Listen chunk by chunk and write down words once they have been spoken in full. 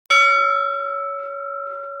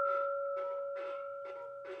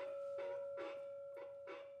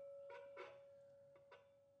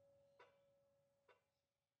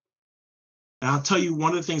And I'll tell you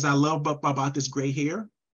one of the things I love about this gray hair.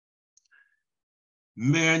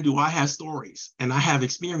 Man, do I have stories and I have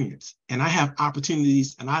experience and I have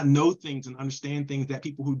opportunities and I know things and understand things that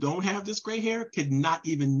people who don't have this gray hair could not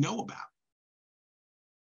even know about.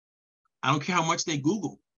 I don't care how much they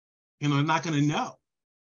Google, they're not going to know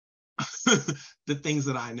the things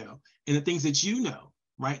that I know and the things that you know,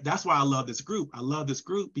 right? That's why I love this group. I love this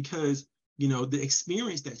group because, the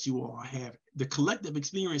experience that you all have, the collective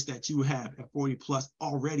experience that you have at 40 plus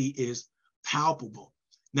already is palpable.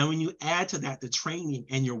 Now, when you add to that the training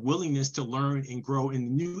and your willingness to learn and grow in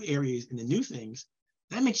the new areas and the new things,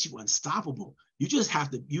 that makes you unstoppable. You just have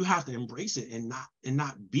to embrace it and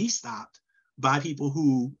not be stopped by people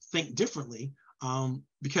who think differently,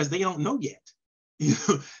 because they don't know yet.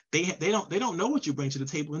 They don't know what you bring to the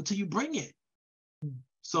table until you bring it.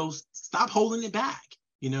 So stop holding it back.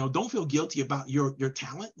 Don't feel guilty about your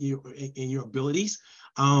talent and your abilities,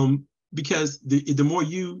 because the more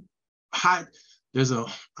you hide.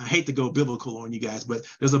 I hate to go biblical on you guys, but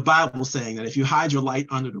there's a Bible saying that if you hide your light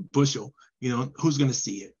under the bushel, who's going to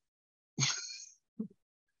see it?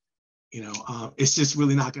 It's just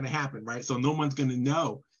really not going to happen, right? So no one's going to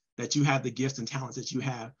know that you have the gifts and talents that you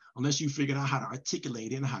have unless you figure out how to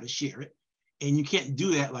articulate it and how to share it. And you can't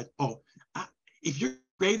do that like, if you're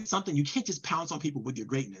great at something, you can't just pounce on people with your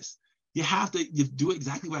greatness. You have to do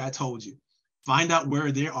exactly what I told you. Find out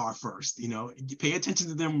where they are first, pay attention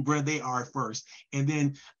to them where they are first. And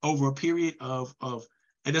then over a period of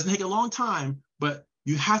it doesn't take a long time, but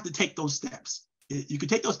you have to take those steps. You can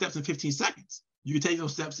take those steps in 15 seconds. You can take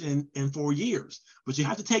those steps in 4 years, but you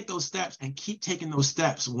have to take those steps and keep taking those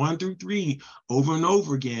steps 1 through 3 over and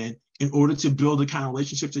over again in order to build the kind of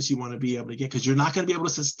relationships that you want to be able to get, because you're not going to be able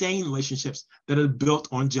to sustain relationships that are built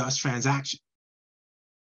on just transaction.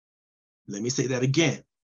 Let me say that again.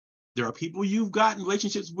 There are people you've gotten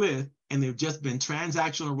relationships with, and they've just been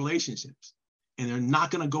transactional relationships. And they're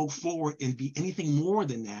not going to go forward and be anything more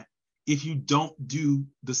than that if you don't do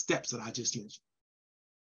the steps that I just mentioned.